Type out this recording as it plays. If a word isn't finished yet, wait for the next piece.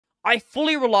I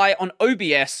fully rely on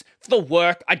OBS for the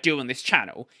work I do on this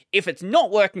channel. If it's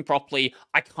not working properly,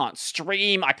 I can't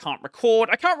stream, I can't record,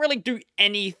 I can't really do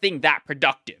anything that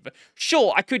productive.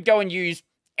 Sure, I could go and use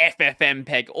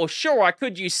FFmpeg, or sure, I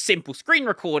could use Simple Screen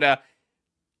Recorder.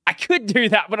 I could do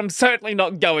that, but I'm certainly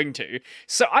not going to.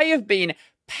 So I have been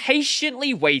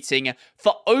patiently waiting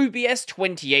for OBS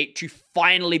 28 to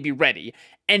finally be ready,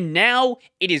 and now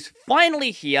it is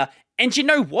finally here, and you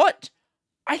know what?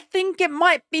 I think it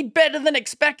might be better than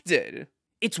expected.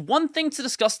 It's one thing to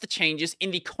discuss the changes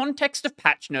in the context of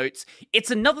patch notes, it's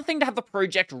another thing to have the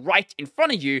project right in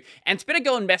front of you, and it's better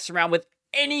go and mess around with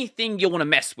anything you want to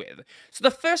mess with. So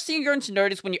the first thing you're going to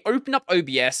notice when you open up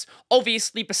OBS,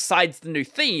 obviously besides the new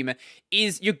theme,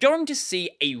 is you're going to see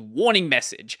a warning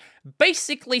message,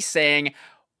 basically saying,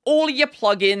 all your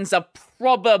plugins are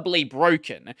probably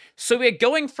broken. So we're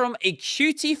going from a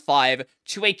Qt5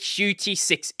 to a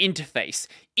Qt6 interface.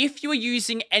 If you are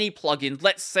using any plugins,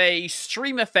 let's say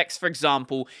Stream Effects for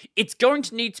example, it's going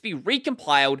to need to be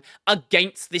recompiled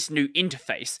against this new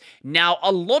interface. Now,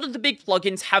 a lot of the big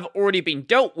plugins have already been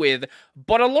dealt with,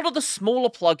 but a lot of the smaller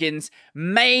plugins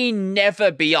may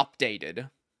never be updated.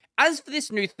 As for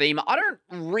this new theme, I don't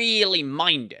really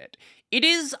mind it. It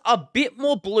is a bit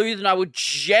more blue than I would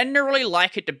generally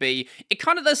like it to be. It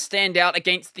kind of does stand out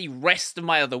against the rest of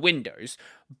my other windows,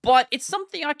 but it's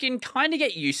something I can kind of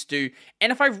get used to,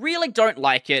 and if I really don't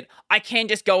like it, I can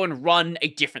just go and run a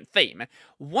different theme.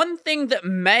 One thing that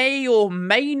may or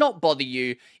may not bother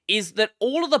you is that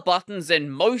all of the buttons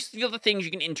and most of the other things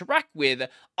you can interact with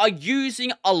are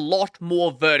using a lot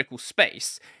more vertical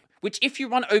space, which if you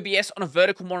run OBS on a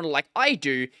vertical monitor like I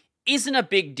do, isn't a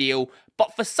big deal,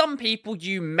 but for some people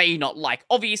you may not like.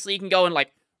 Obviously, you can go and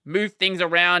move things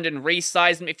around and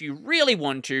resize them if you really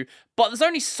want to, but there's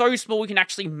only so small we can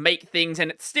actually make things, and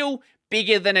it's still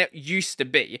bigger than it used to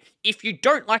be. If you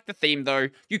don't like the theme though,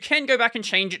 you can go back and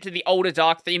change it to the older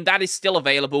dark theme, that is still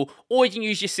available, or you can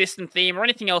use your system theme or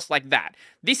anything else like that.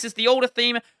 This is the older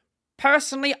theme.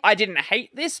 Personally, I didn't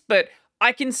hate this, but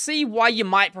I can see why you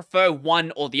might prefer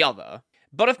one or the other.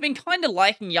 But I've been kind of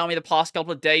liking Yami the past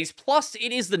couple of days, plus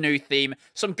it is the new theme,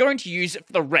 so I'm going to use it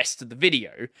for the rest of the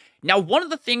video. Now, one of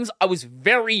the things I was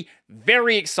very,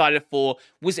 very excited for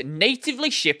was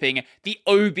natively shipping the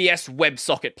OBS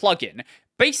WebSocket plugin,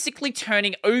 basically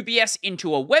turning OBS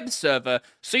into a web server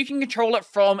so you can control it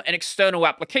from an external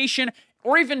application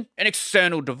or even an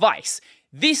external device.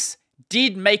 This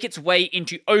did make its way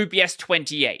into OBS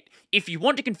 28. If you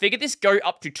want to configure this, go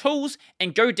up to Tools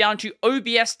and go down to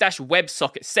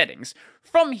OBS-WebSocket Settings.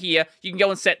 From here, you can go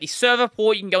and set the server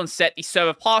port, you can go and set the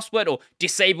server password or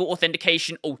disable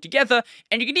authentication altogether,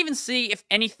 and you can even see if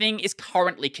anything is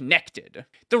currently connected.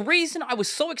 The reason I was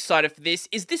so excited for this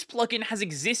is this plugin has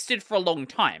existed for a long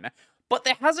time, but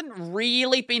there hasn't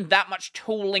really been that much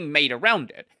tooling made around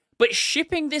it. But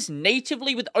shipping this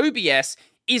natively with OBS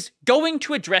is going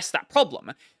to address that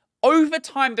problem. Over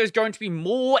time, there's going to be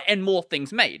more and more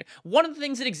things made. One of the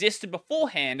things that existed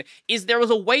beforehand is there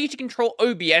was a way to control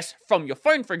OBS from your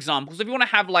phone, for example. So if you want to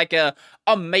have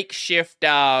a makeshift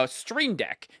stream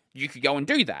deck, you could go and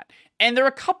do that. And there are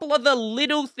a couple other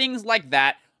little things like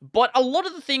that, but a lot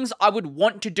of the things I would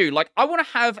want to do, I want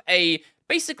to have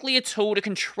basically a tool to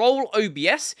control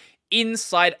OBS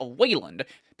inside of Wayland.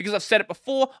 Because I've said it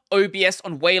before, OBS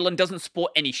on Wayland doesn't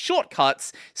support any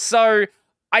shortcuts, so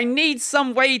I need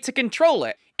some way to control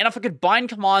it. And if I could bind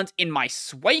commands in my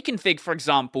Sway config, for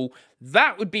example,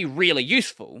 that would be really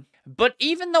useful. But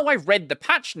even though I read the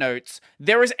patch notes,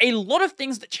 there is a lot of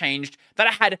things that changed that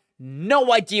I had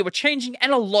no idea were changing,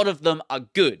 and a lot of them are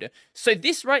good. So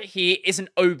this right here is an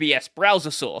OBS browser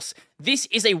source. This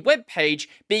is a web page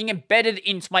being embedded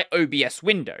into my OBS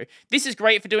window. This is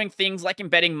great for doing things like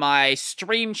embedding my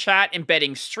stream chat,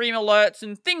 embedding stream alerts,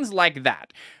 and things like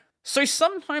that. So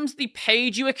sometimes the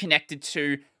page you are connected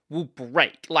to will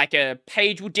break, like a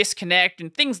page will disconnect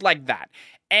and things like that.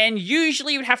 And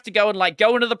usually you would have to go and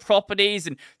go into the properties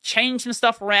and change some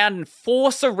stuff around and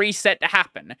force a reset to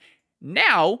happen.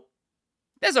 Now,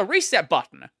 there's a reset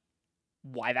button.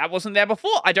 Why that wasn't there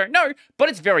before, I don't know, but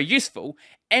it's very useful.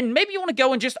 And maybe you want to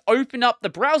go and just open up the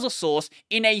browser source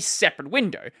in a separate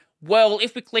window. Well,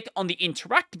 if we click on the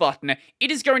interact button, it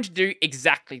is going to do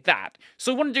exactly that.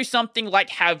 So we want to do something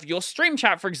like have your stream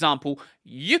chat, for example.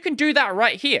 You can do that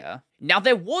right here. Now,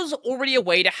 there was already a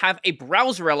way to have a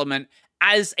browser element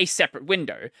as a separate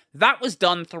window. That was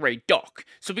done through a doc.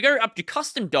 So if we go up to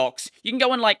custom docs, you can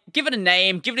go and give it a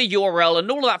name, give it a URL,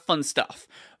 and all of that fun stuff.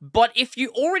 But if you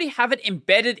already have it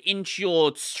embedded into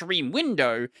your stream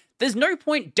window, there's no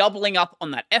point doubling up on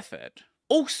that effort.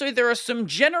 Also, there are some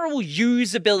general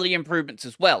usability improvements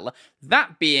as well,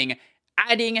 that being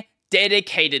adding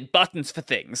dedicated buttons for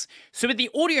things. So with the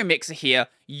audio mixer here,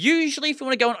 usually if you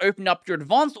want to go and open up your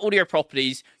advanced audio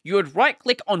properties, you would right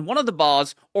click on one of the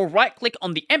bars or right click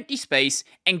on the empty space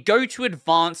and go to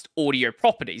advanced audio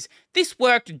properties. This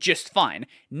worked just fine.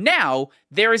 Now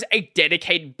there is a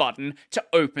dedicated button to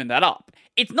open that up.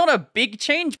 It's not a big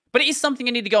change, but it is something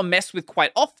I need to go and mess with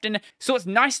quite often, so it's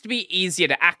nice to be easier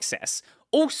to access.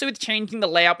 Also, with changing the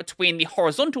layout between the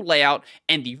horizontal layout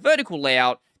and the vertical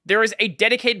layout, there is a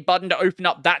dedicated button to open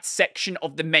up that section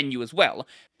of the menu as well.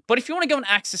 But if you want to go and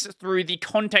access it through the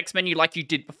context menu like you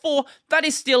did before, that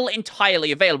is still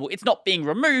entirely available. It's not being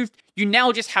removed, you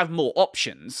now just have more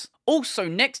options. Also,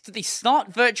 next to the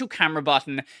Start Virtual Camera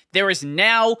button, there is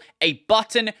now a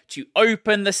button to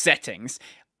open the settings.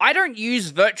 I don't use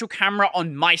virtual camera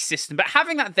on my system, but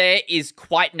having that there is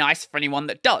quite nice for anyone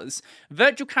that does.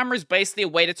 Virtual camera is basically a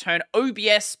way to turn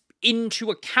OBS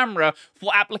into a camera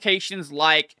for applications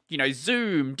like,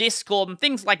 Zoom, Discord, and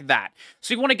things like that.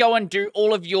 So you want to go and do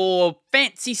all of your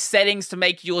fancy settings to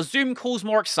make your Zoom calls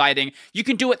more exciting. You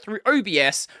can do it through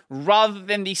OBS rather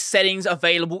than the settings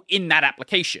available in that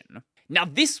application. Now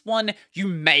this one you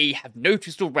may have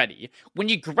noticed already. When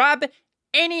you grab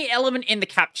any element in the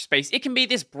capture space, it can be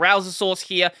this browser source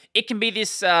here, it can be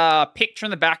this picture in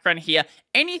the background here,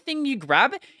 anything you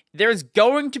grab, there's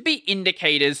going to be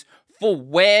indicators for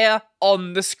where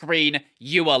on the screen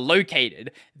you are located.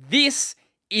 This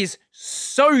is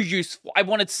so useful. I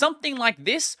wanted something like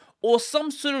this or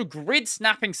some sort of grid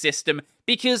snapping system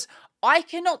because I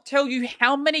cannot tell you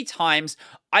how many times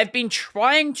I've been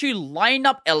trying to line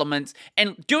up elements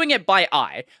and doing it by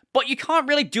eye, but you can't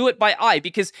really do it by eye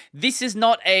because this is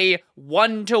not a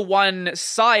one-to-one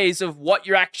size of what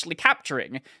you're actually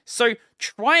capturing. So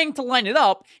trying to line it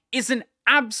up is an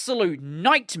absolute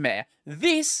nightmare.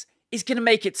 This is going to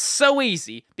make it so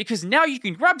easy because now you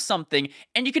can grab something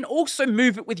and you can also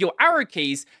move it with your arrow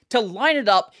keys to line it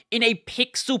up in a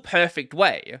pixel perfect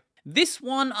way. This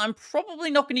one I'm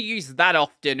probably not going to use that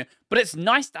often, but it's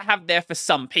nice to have there for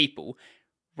some people.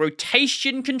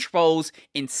 Rotation controls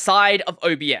inside of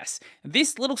OBS.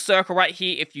 This little circle right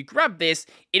here, if you grab this,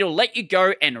 it'll let you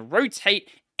go and rotate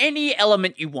any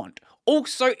element you want.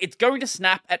 Also, it's going to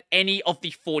snap at any of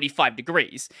the 45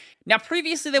 degrees. Now,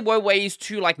 previously there were ways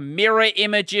to mirror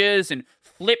images and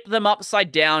flip them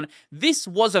upside down. This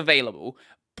was available,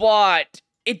 but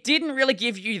it didn't really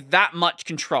give you that much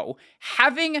control.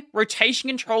 Having rotation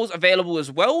controls available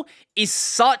as well is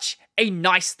such a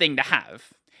nice thing to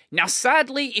have. Now,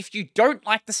 sadly, if you don't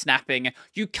like the snapping,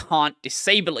 you can't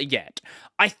disable it yet.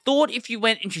 I thought if you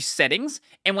went into settings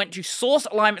and went to source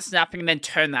alignment snapping and then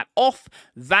turn that off,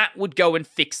 that would go and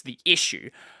fix the issue.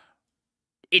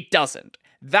 It doesn't.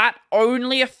 That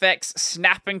only affects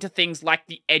snapping to things like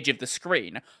the edge of the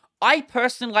screen. I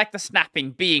personally like the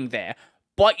snapping being there,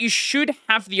 but you should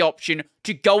have the option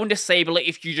to go and disable it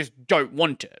if you just don't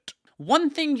want it. One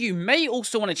thing you may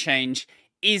also want to change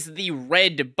is the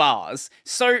red bars.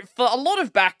 So for a lot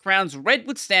of backgrounds, red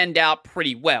would stand out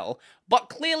pretty well, but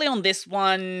clearly on this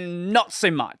one, not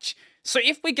so much. So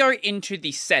if we go into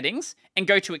the settings and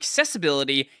go to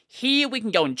accessibility, here we can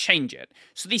go and change it.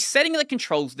 So the setting that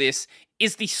controls this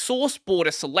is the source border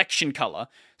selection color.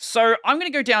 So I'm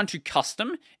going to go down to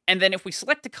custom, and then if we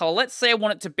select a color, let's say I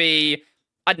want it to be,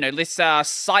 I don't know, this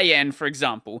cyan, for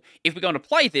example. If we go and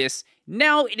apply this,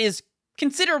 now it is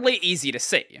considerably easier to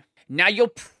see. Now,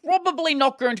 you're probably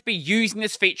not going to be using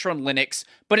this feature on Linux,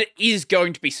 but it is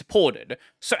going to be supported.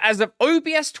 So as of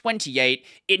OBS 28,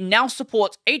 it now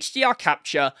supports HDR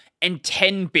capture and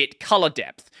 10-bit color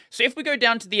depth. So if we go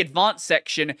down to the advanced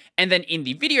section, and then in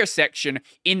the video section,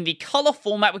 in the color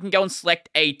format, we can go and select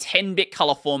a 10-bit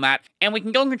color format, and we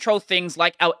can go and control things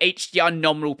like our HDR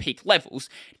nominal peak levels.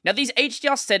 Now, these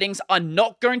HDR settings are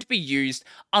not going to be used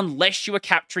unless you are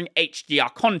capturing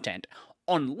HDR content.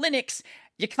 On Linux,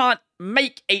 you can't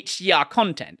make HDR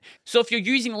content. So if you're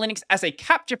using Linux as a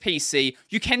capture PC,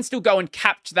 you can still go and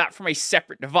capture that from a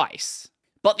separate device.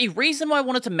 But the reason why I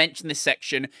wanted to mention this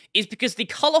section is because the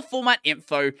color format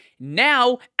info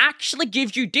now actually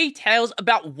gives you details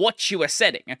about what you are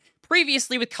setting.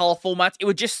 Previously with color formats, it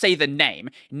would just say the name.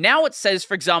 Now it says,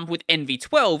 for example, with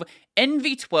NV12,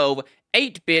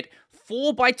 8-bit,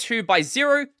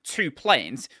 4x2x0, 2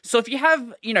 planes. So if you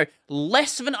have,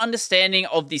 less of an understanding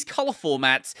of these color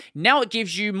formats, now it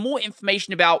gives you more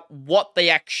information about what they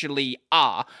actually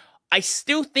are. I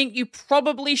still think you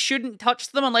probably shouldn't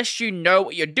touch them unless you know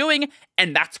what you're doing,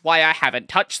 and that's why I haven't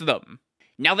touched them.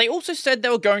 Now, they also said they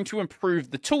were going to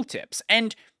improve the tooltips,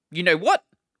 and you know what?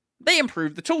 They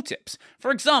improved the tooltips.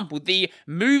 For example, the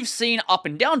move scene up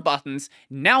and down buttons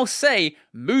now say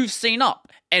move scene up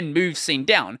and move scene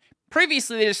down.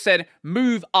 Previously, they just said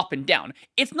move up and down.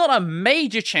 It's not a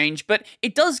major change, but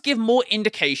it does give more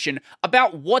indication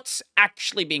about what's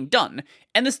actually being done.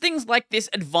 And there's things like this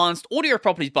advanced audio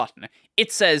properties button.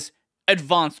 It says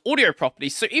advanced audio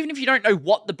properties, so even if you don't know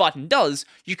what the button does,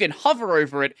 you can hover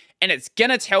over it and it's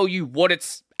gonna tell you what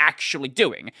it's actually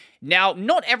doing. Now,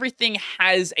 not everything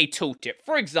has a tooltip.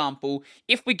 For example,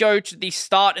 if we go to the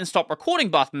start and stop recording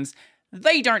buttons,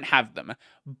 they don't have them,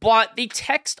 but the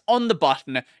text on the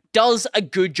button does a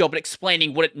good job at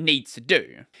explaining what it needs to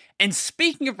do. And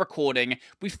speaking of recording,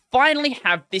 we finally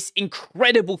have this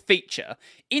incredible feature.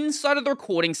 Inside of the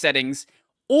recording settings,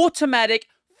 automatic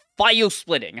file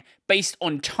splitting, based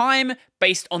on time,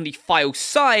 based on the file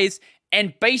size,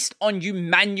 and based on you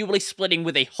manually splitting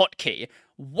with a hotkey.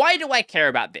 Why do I care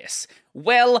about this?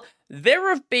 Well, there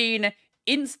have been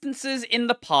instances in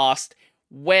the past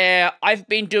where I've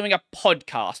been doing a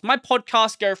podcast. My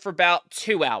podcasts go for about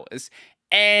 2 hours,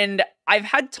 and I've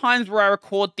had times where I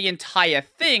record the entire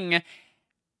thing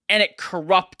and it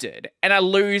corrupted, and I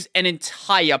lose an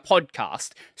entire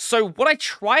podcast. So what I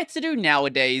try to do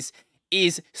nowadays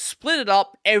is split it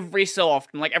up every so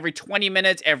often, like every 20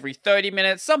 minutes, every 30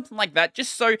 minutes, something like that,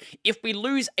 just so if we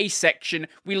lose a section,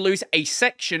 we lose a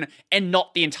section and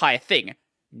not the entire thing.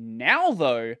 Now,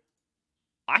 though,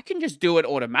 I can just do it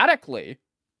automatically.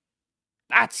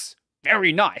 That's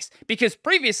very nice, because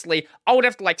previously, I would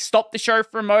have to, stop the show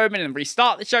for a moment and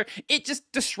restart the show. It just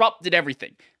disrupted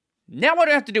everything. Now I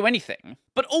don't have to do anything.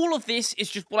 But all of this is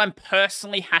just what I'm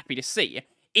personally happy to see.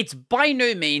 It's by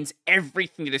no means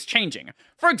everything that is changing.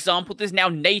 For example, there's now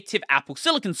native Apple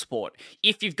Silicon support.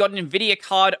 If you've got an NVIDIA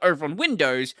card over on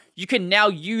Windows, you can now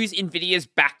use NVIDIA's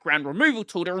background removal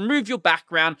tool to remove your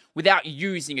background without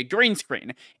using a green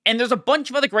screen. And there's a bunch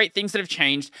of other great things that have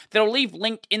changed that I'll leave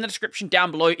linked in the description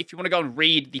down below if you want to go and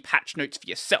read the patch notes for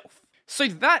yourself. So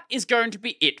that is going to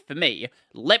be it for me.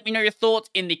 Let me know your thoughts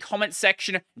in the comments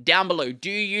section down below.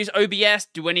 Do you use OBS?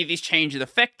 Do any of these changes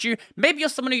affect you? Maybe you're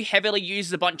someone who heavily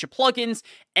uses a bunch of plugins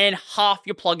and half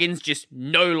your plugins just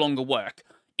no longer work.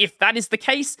 If that is the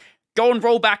case, go and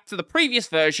roll back to the previous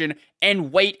version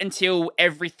and wait until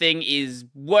everything is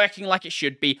working like it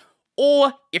should be.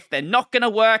 Or if they're not going to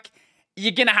work,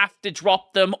 you're going to have to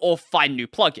drop them or find new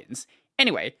plugins.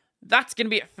 Anyway, that's going to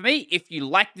be it for me. If you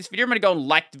like this video, I'm going to go and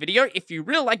like the video. If you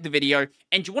really like the video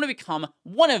and you want to become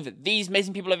one of these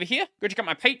amazing people over here, go check out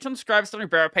my Patreon, subscribe, starting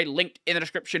Pay, linked in the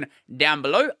description down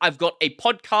below. I've got a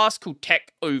podcast called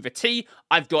Tech Over Tea.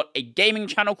 I've got a gaming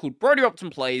channel called Brodie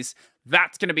Robertson Plays.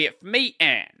 That's going to be it for me,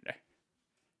 and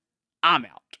I'm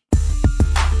out.